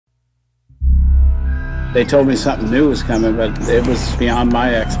They told me something new was coming, but it was beyond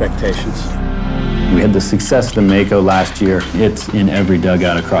my expectations. We had the success of the Mako last year. It's in every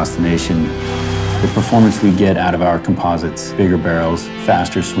dugout across the nation. The performance we get out of our composites, bigger barrels,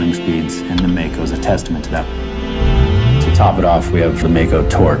 faster swing speeds, and the Mako is a testament to that. To top it off, we have the Mako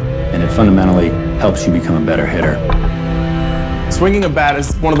Torq, and it fundamentally helps you become a better hitter. Swinging a bat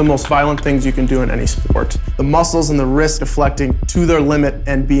is one of the most violent things you can do in any sport. The muscles and the wrist deflecting to their limit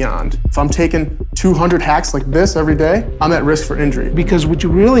and beyond. If I'm taking 200 hacks like this every day, I'm at risk for injury. Because what you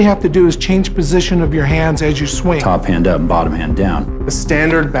really have to do is change position of your hands as you swing. Top hand up, bottom hand down. The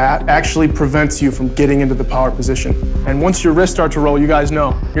standard bat actually prevents you from getting into the power position. And once your wrists start to roll, you guys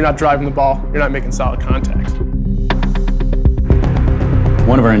know you're not driving the ball, you're not making solid contact.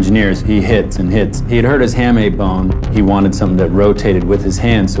 One of our engineers, he hits and hits. He had hurt his hamate bone. He wanted something that rotated with his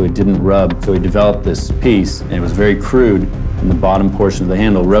hand so it didn't rub. So he developed this piece, and it was very crude, and the bottom portion of the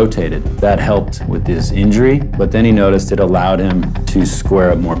handle rotated. That helped with his injury, but then he noticed it allowed him to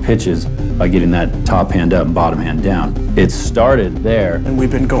square up more pitches by getting that top hand up and bottom hand down. It started there. And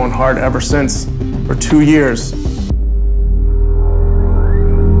we've been going hard ever since, for 2 years.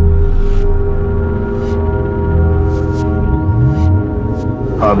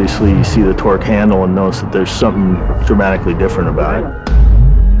 Obviously, you see the Torq handle and notice that there's something dramatically different about it.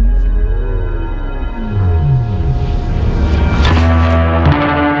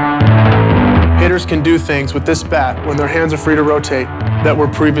 Hitters can do things with this bat when their hands are free to rotate that were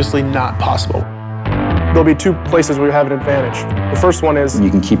previously not possible. There'll be 2 places where you have an advantage. The first one is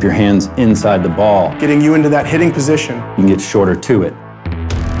you can keep your hands inside the ball. Getting you into that hitting position. You can get shorter to it.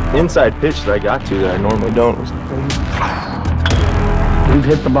 Inside pitch that I got to that I normally don't was We've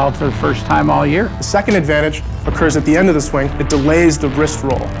hit the ball for the first time all year. The second advantage occurs at the end of the swing. It delays the wrist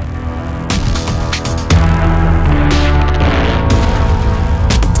roll.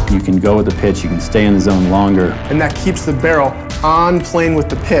 You can go with the pitch, you can stay in the zone longer. And that keeps the barrel on plane with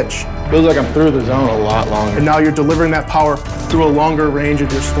the pitch. feels like I'm through the zone a lot longer. And now you're delivering that power through a longer range of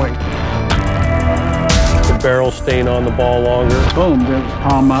your swing. The barrel staying on the ball longer. Boom, there's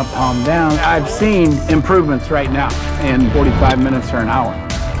palm up, palm down. I've seen improvements right now in 45 minutes or an hour.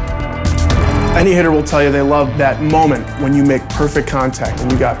 Any hitter will tell you they love that moment when you make perfect contact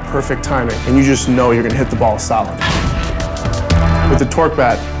and you got perfect timing and you just know you're going to hit the ball solid. With the Torq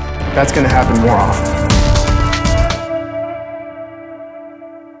bat, that's going to happen more often.